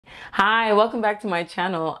Hi, welcome back to my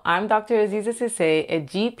channel. I'm Dr. Aziza Sise, a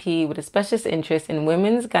GP with a specialist interest in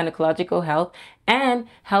women's gynecological health and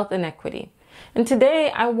health inequity. And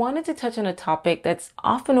today I wanted to touch on a topic that's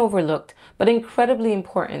often overlooked but incredibly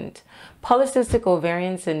important: polycystic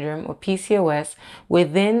ovarian syndrome, or PCOS,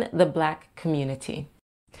 within the Black community.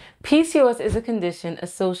 PCOS is a condition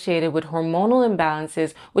associated with hormonal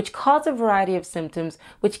imbalances which cause a variety of symptoms,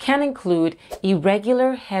 which can include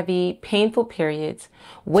irregular, heavy, painful periods,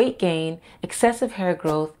 weight gain, excessive hair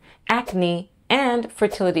growth, acne, and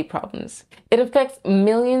fertility problems. It affects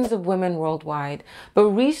millions of women worldwide, but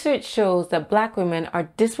research shows that Black women are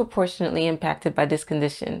disproportionately impacted by this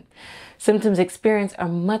condition. Symptoms experienced are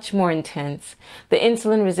much more intense. The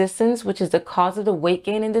insulin resistance, which is the cause of the weight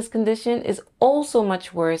gain in this condition, is also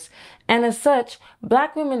much worse, and as such,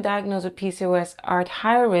 Black women diagnosed with PCOS are at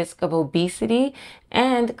higher risk of obesity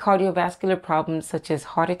and cardiovascular problems such as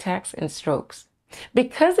heart attacks and strokes.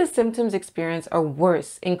 Because the symptoms experienced are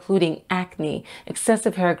worse, including acne,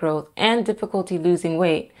 excessive hair growth, and difficulty losing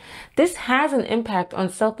weight, this has an impact on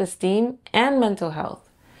self-esteem and mental health.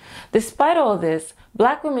 Despite all this,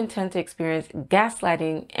 Black women tend to experience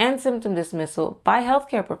gaslighting and symptom dismissal by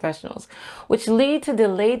healthcare professionals, which lead to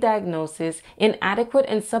delayed diagnosis, inadequate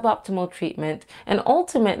and suboptimal treatment, and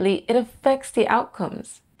ultimately it affects the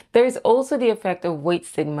outcomes. There is also the effect of weight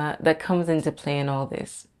stigma that comes into play in all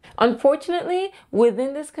this. Unfortunately,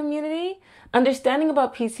 within this community, understanding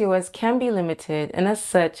about PCOS can be limited, and as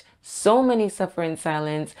such, so many suffer in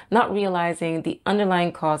silence, not realizing the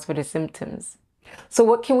underlying cause for the symptoms. So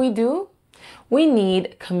what can we do? We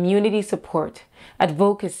need community support,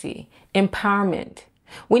 advocacy, empowerment.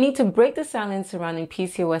 We need to break the silence surrounding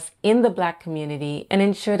PCOS in the Black community and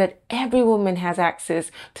ensure that every woman has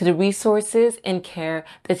access to the resources and care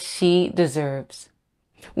that she deserves.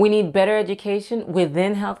 We need better education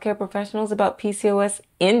within healthcare professionals about PCOS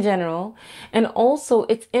in general, and also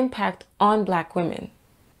its impact on Black women.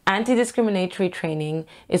 Anti-discriminatory training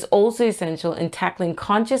is also essential in tackling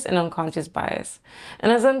conscious and unconscious bias.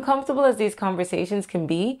 And as uncomfortable as these conversations can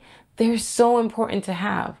be, they're so important to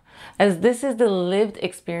have, as this is the lived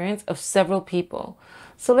experience of several people.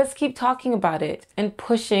 So let's keep talking about it and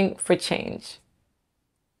pushing for change.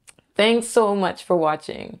 Thanks so much for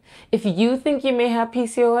watching. If you think you may have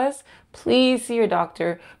PCOS, please see your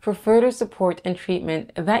doctor for further support and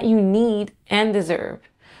treatment that you need and deserve.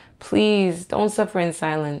 Please don't suffer in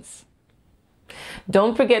silence.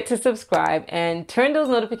 Don't forget to subscribe and turn those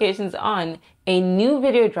notifications on. A new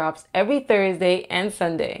video drops every Thursday and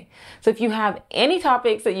Sunday. So if you have any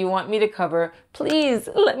topics that you want me to cover, please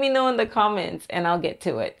let me know in the comments and I'll get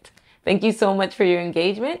to it. Thank you so much for your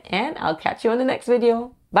engagement, and I'll catch you on the next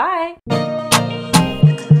video. Bye!